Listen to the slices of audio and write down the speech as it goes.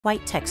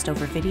White text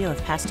over video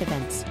of past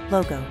events.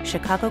 Logo,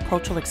 Chicago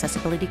Cultural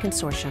Accessibility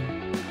Consortium.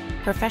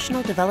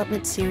 Professional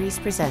Development Series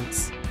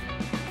presents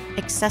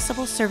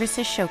Accessible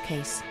Services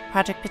Showcase,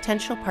 Project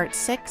Potential Part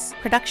 6,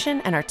 Production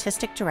and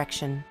Artistic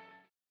Direction.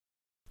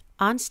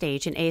 On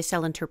stage, an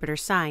ASL interpreter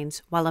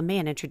signs while a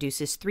man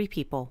introduces three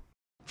people.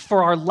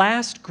 For our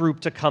last group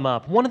to come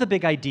up, one of the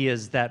big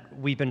ideas that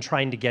we've been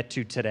trying to get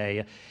to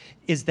today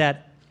is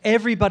that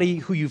everybody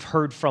who you've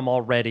heard from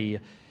already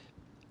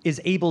is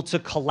able to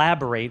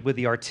collaborate with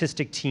the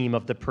artistic team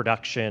of the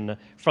production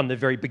from the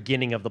very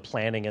beginning of the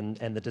planning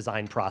and the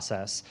design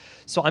process.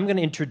 So I'm going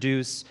to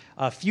introduce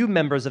a few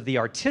members of the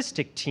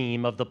artistic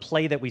team of the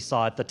play that we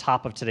saw at the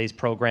top of today's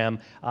program.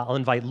 I'll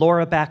invite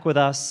Laura back with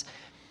us,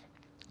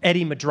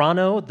 Eddie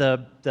Medrano,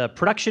 the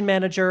production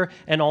manager,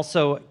 and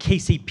also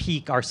Casey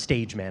Peak, our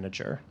stage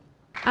manager.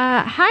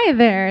 Hi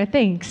there,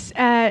 thanks.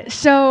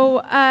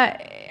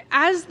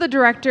 As the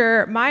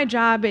director, my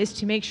job is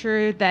to make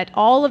sure that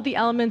all of the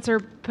elements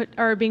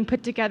are being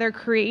put together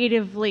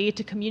creatively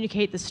to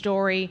communicate the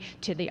story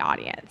to the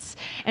audience.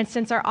 And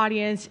since our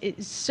audience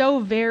is so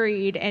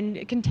varied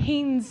and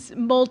contains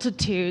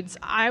multitudes,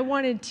 I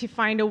wanted to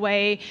find a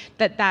way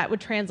that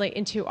would translate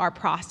into our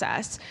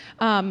process.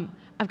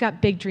 I've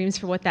got big dreams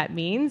for what that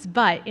means,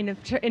 but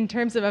in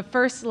terms of a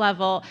first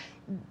level,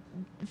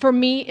 for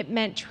me, it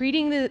meant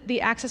treating the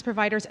access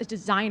providers as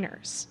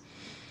designers.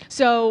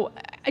 So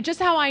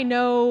just how I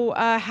know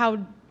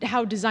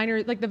how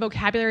designers, like the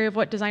vocabulary of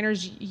what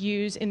designers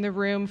use in the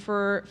room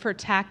for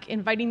tech,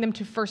 inviting them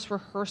to first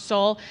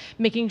rehearsal,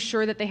 making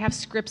sure that they have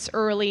scripts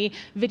early,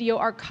 video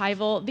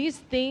archival, these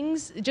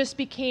things just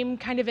became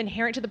kind of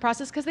inherent to the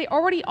process because they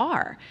already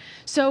are.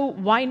 So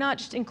why not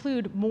just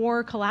include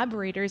more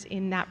collaborators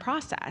in that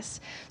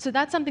process? So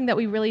that's something that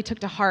we really took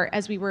to heart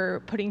as we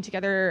were putting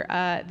together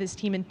this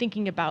team and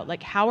thinking about,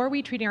 like, how are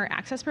we treating our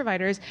access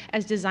providers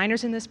as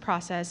designers in this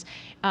process,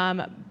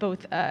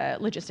 both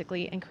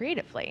logistically and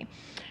creatively.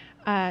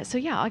 So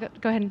yeah, I'll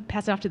go ahead and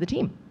pass it off to the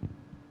team.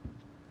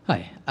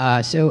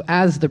 Hi. So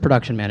as the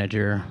production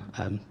manager,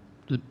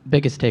 the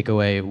biggest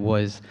takeaway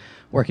was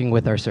working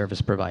with our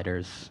service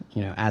providers,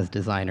 as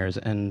designers,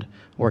 and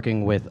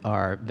working with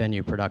our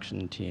venue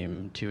production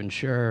team to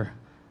ensure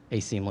a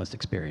seamless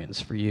experience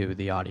for you,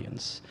 the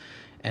audience.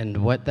 And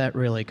what that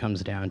really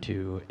comes down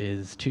to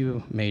is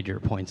two major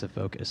points of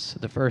focus.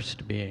 The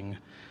first being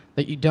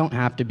that you don't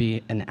have to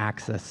be an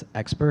access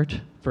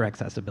expert for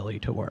accessibility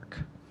to work.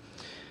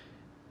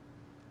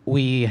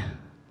 We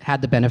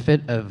had the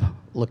benefit of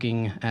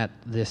looking at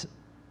this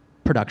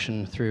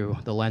production through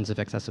the lens of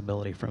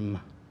accessibility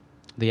from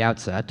the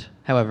outset.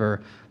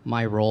 However,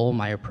 my role,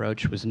 my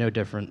approach was no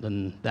different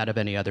than that of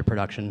any other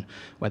production,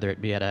 whether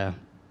it be at a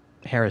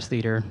Harris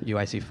Theater,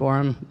 UIC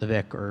Forum, the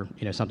Vic, or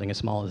something as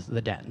small as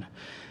the Den.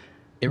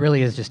 It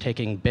really is just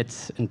taking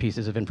bits and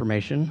pieces of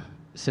information,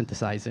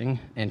 synthesizing,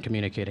 and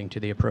communicating to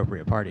the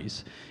appropriate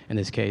parties. In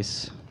this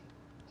case,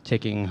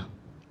 taking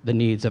the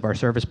needs of our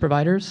service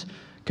providers,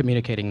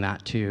 communicating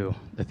that to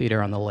the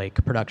Theater on the Lake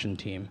production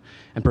team,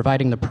 and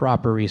providing the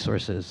proper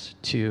resources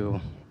to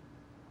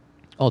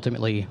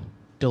ultimately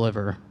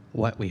deliver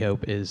what we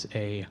hope is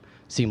a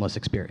seamless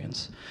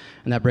experience.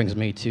 And that brings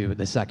me to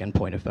the second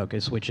point of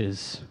focus, which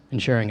is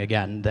ensuring,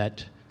 again,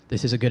 that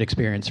this is a good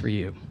experience for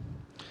you.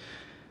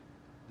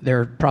 There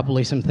are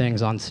probably some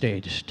things on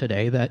stage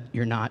today that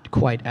you're not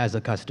quite as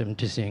accustomed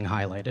to seeing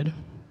highlighted,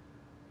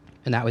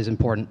 and that was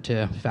important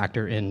to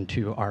factor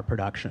into our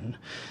production.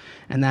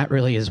 And that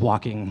really is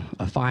walking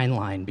a fine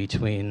line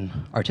between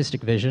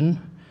artistic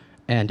vision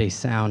and a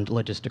sound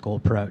logistical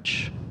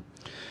approach.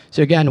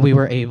 So again, we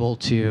were able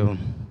to,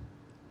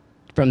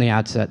 from the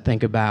outset,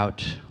 think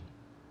about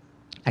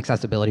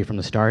accessibility from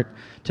the start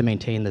to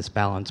maintain this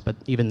balance, but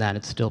even then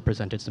it still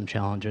presented some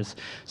challenges,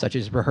 such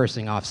as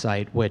rehearsing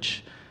offsite,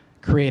 which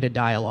created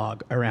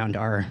dialogue around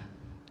our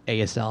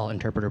ASL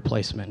interpreter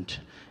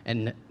placement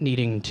and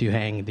needing to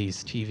hang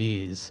these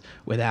TVs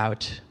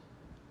without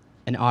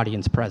an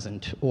audience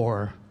present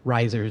or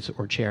risers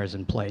or chairs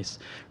in place.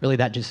 Really,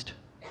 that just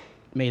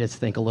made us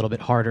think a little bit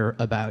harder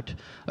about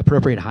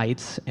appropriate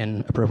heights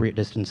and appropriate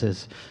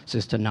distances so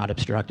as to not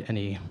obstruct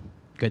any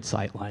good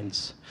sight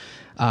lines.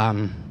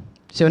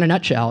 So in a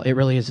nutshell, it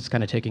really is just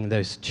kind of taking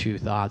those two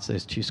thoughts,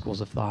 those two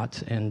schools of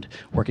thought, and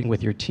working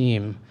with your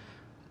team,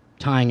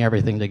 tying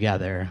everything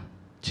together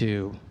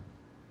to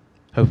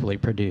hopefully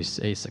produce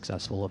a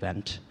successful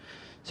event.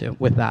 So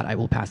with that, I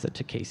will pass it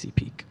to Casey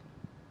Peak.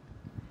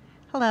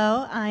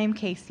 Hello, I'm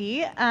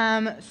Casey.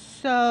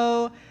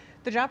 So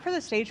the job for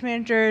the stage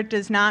manager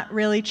does not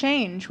really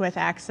change with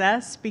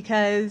access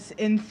because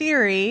in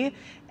theory,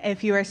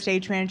 if you are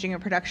stage managing a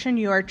production,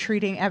 you are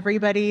treating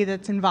everybody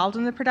that's involved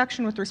in the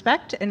production with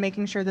respect and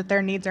making sure that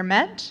their needs are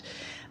met.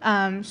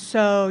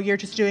 So you're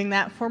just doing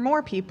that for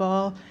more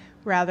people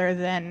rather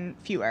than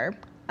fewer.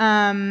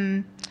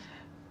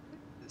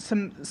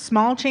 Some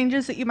small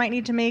changes that you might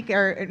need to make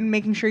are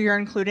making sure you're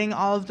including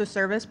all of the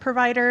service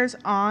providers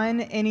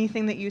on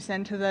anything that you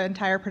send to the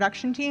entire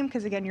production team,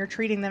 because again, you're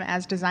treating them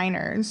as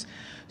designers.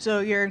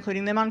 So you're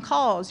including them on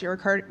calls, you're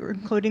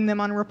including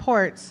them on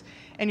reports,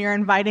 and you're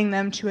inviting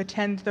them to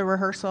attend the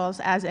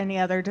rehearsals as any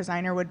other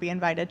designer would be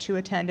invited to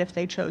attend if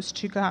they chose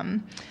to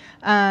come.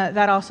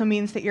 That also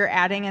means that you're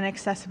adding an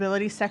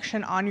accessibility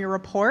section on your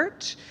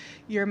report.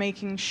 You're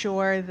making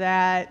sure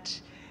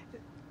that,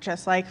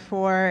 just like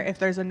for if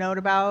there's a note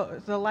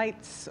about the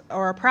lights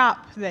or a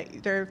prop,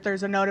 that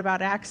there's a note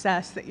about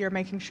access, that you're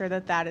making sure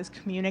that that is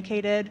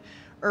communicated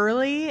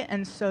early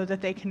and so that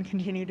they can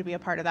continue to be a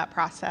part of that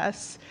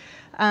process.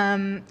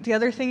 The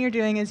other thing you're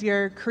doing is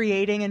you're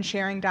creating and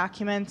sharing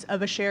documents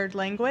of a shared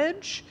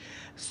language.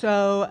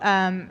 So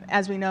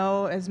as we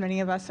know, as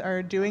many of us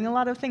are doing a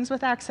lot of things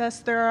with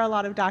access, there are a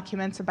lot of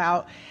documents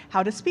about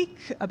how to speak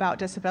about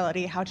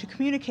disability, how to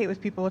communicate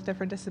with people with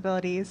different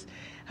disabilities.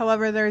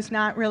 However, there's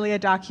not really a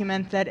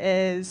document that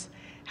is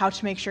how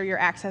to make sure your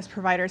access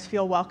providers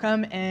feel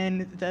welcome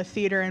in the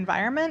theater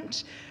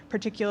environment,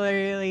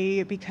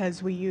 particularly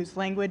because we use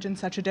language in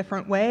such a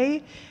different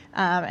way,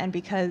 and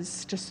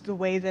because just the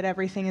way that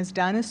everything is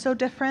done is so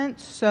different.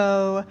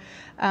 So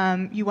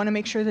you want to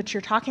make sure that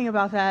you're talking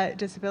about that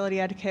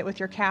disability etiquette with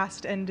your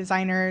cast and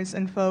designers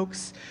and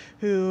folks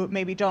who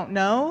maybe don't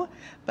know,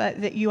 but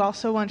that you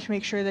also want to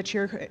make sure that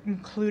you're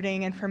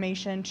including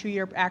information to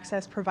your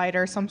access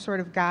provider, some sort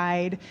of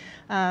guide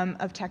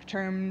of tech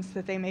terms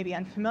that they may be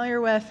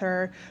unfamiliar with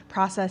or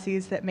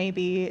processes that may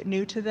be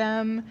new to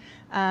them,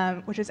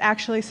 which is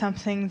actually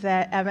something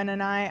that Evan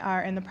and I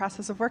are in the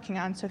process of working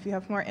on. So if you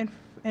have more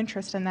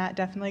interest in that,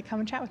 definitely come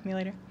and chat with me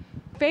later.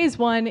 Phase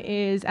one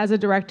is, as a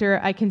director,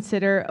 I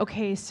consider,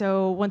 okay,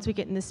 so once we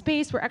get in this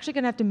space, we're actually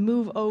going to have to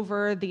move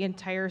over the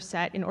entire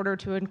set in order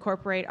to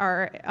incorporate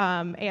our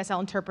ASL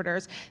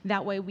interpreters.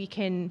 That way we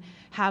can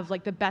have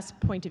like the best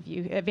point of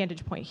view,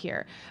 vantage point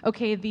here.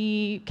 Okay,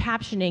 the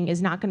captioning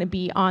is not going to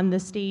be on the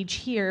stage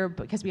here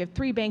because we have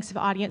 3 banks of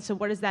audience, so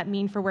what does that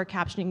mean for where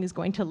captioning is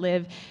going to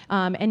live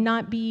and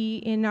not be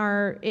in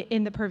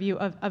the purview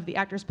of the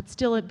actors, but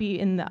still it be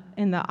in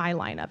the eye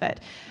line of it.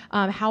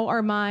 How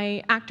are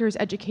my actors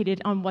educated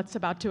on what's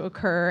about to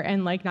occur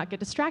and like not get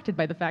distracted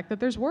by the fact that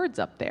there's words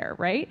up there,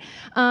 right?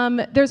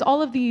 There's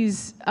all of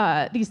these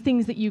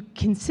things that you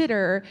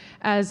consider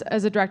as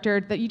a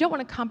director that you don't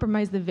want to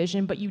compromise the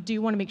vision, but you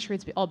do want to make sure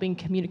it's all being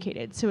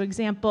communicated. So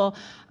example,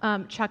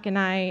 Chuck and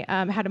I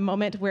had a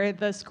moment where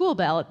the school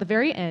bell at the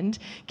very end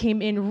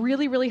came in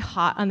really, really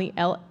hot on the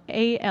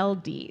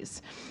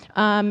ALDs.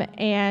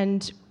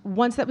 And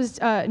once that was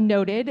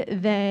noted,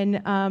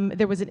 then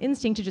there was an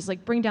instinct to just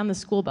like bring down the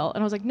school bell.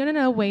 And I was like,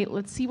 no, wait,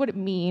 let's see what it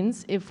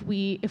means if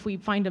we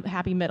find a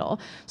happy middle.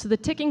 So the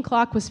ticking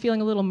clock was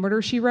feeling a little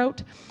Murder, She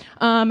Wrote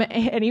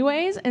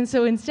anyways. And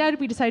so instead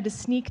we decided to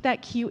sneak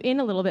that cue in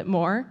a little bit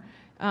more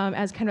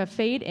as kind of a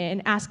fade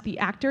in, ask the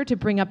actor to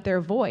bring up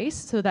their voice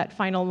so that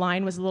final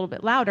line was a little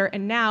bit louder.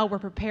 And now we're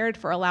prepared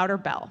for a louder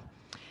bell,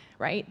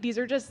 right? These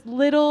are just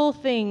little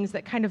things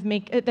that kind of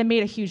that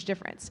made a huge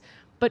difference.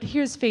 But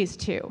here's phase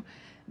 2.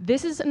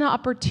 This is an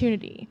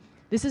opportunity.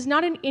 This is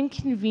not an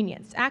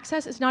inconvenience.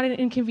 Access is not an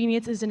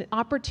inconvenience, it's an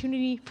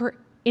opportunity for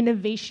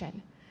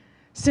innovation.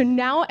 So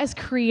now as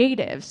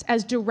creatives,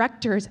 as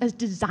directors, as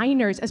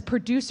designers, as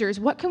producers,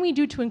 what can we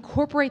do to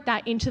incorporate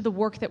that into the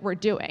work that we're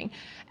doing?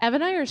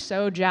 Evan and I are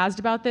so jazzed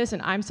about this,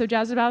 and I'm so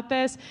jazzed about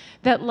this,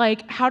 that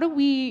like, how do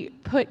we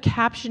put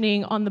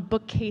captioning on the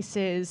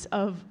bookcases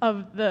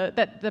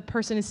that the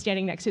person is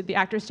standing next to, the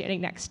actor is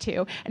standing next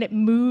to, and it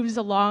moves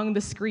along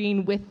the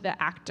screen with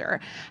the actor?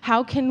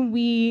 How can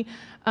we,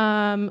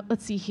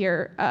 let's see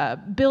here,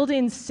 build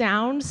in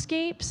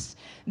soundscapes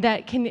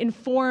that can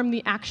inform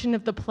the action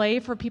of the play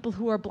for people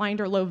who are blind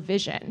or low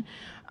vision?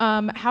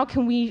 How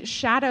can we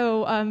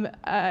shadow,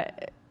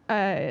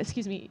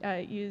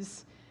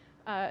 use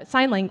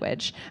sign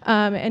language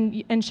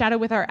and shadow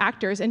with our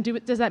actors? And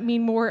does that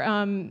mean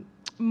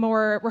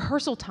more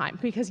rehearsal time?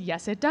 Because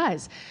yes, it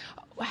does.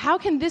 How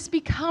can this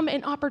become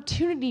an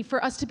opportunity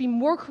for us to be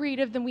more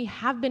creative than we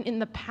have been in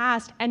the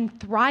past and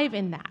thrive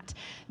in that?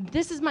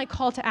 This is my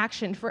call to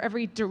action for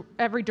every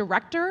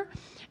director,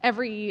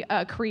 every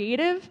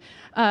creative,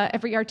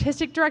 every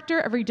artistic director,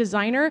 every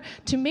designer,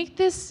 to make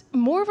this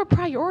more of a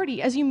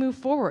priority as you move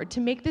forward, to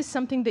make this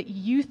something that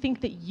you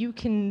think that you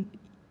can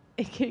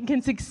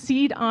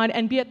succeed on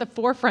and be at the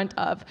forefront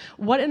of.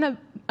 What an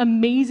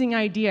amazing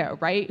idea,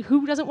 right?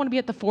 Who doesn't want to be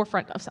at the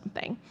forefront of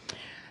something?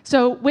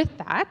 So with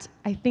that,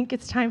 I think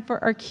it's time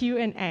for our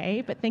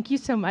Q&A, but thank you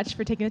so much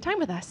for taking the time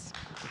with us.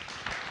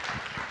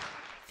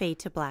 Fade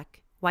to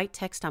black. White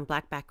text on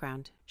black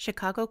background.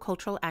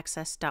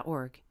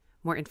 ChicagoCulturalAccess.org.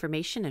 More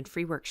information and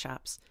free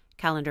workshops.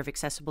 Calendar of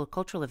accessible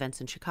cultural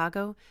events in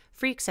Chicago.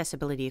 Free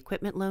accessibility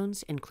equipment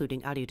loans,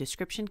 including audio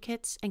description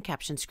kits and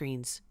caption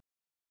screens.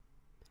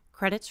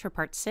 Credits for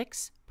Part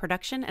 6,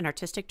 Production and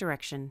Artistic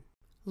Direction.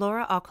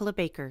 Laura Alcalá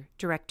Baker,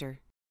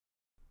 Director.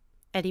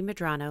 Eddie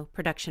Medrano,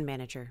 Production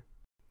Manager.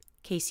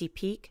 Casey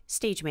Peak,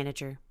 Stage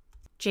Manager.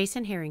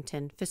 Jason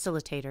Harrington,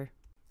 Facilitator.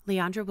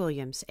 Leandra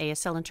Williams,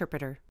 ASL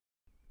Interpreter.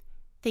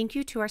 Thank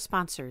you to our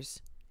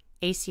sponsors: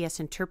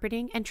 ACS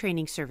Interpreting and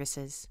Training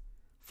Services,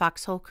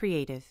 Foxhole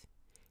Creative,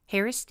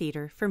 Harris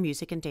Theater for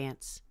Music and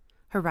Dance,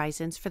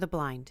 Horizons for the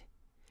Blind,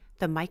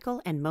 the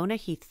Michael and Mona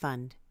Heath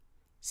Fund,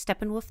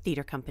 Steppenwolf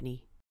Theater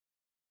Company.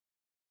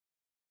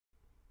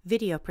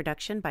 Video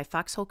production by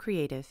Foxhole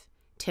Creative.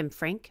 Tim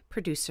Frank,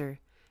 producer.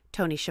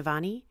 Tony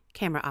Schiavone,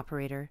 camera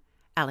operator.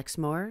 Alex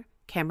Moore,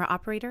 camera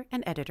operator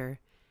and editor.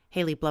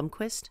 Haley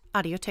Blumquist,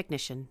 audio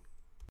technician.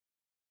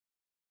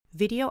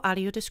 Video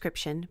audio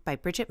description by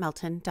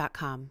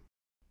BridgetMelton.com.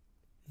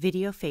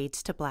 Video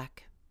fades to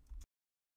black.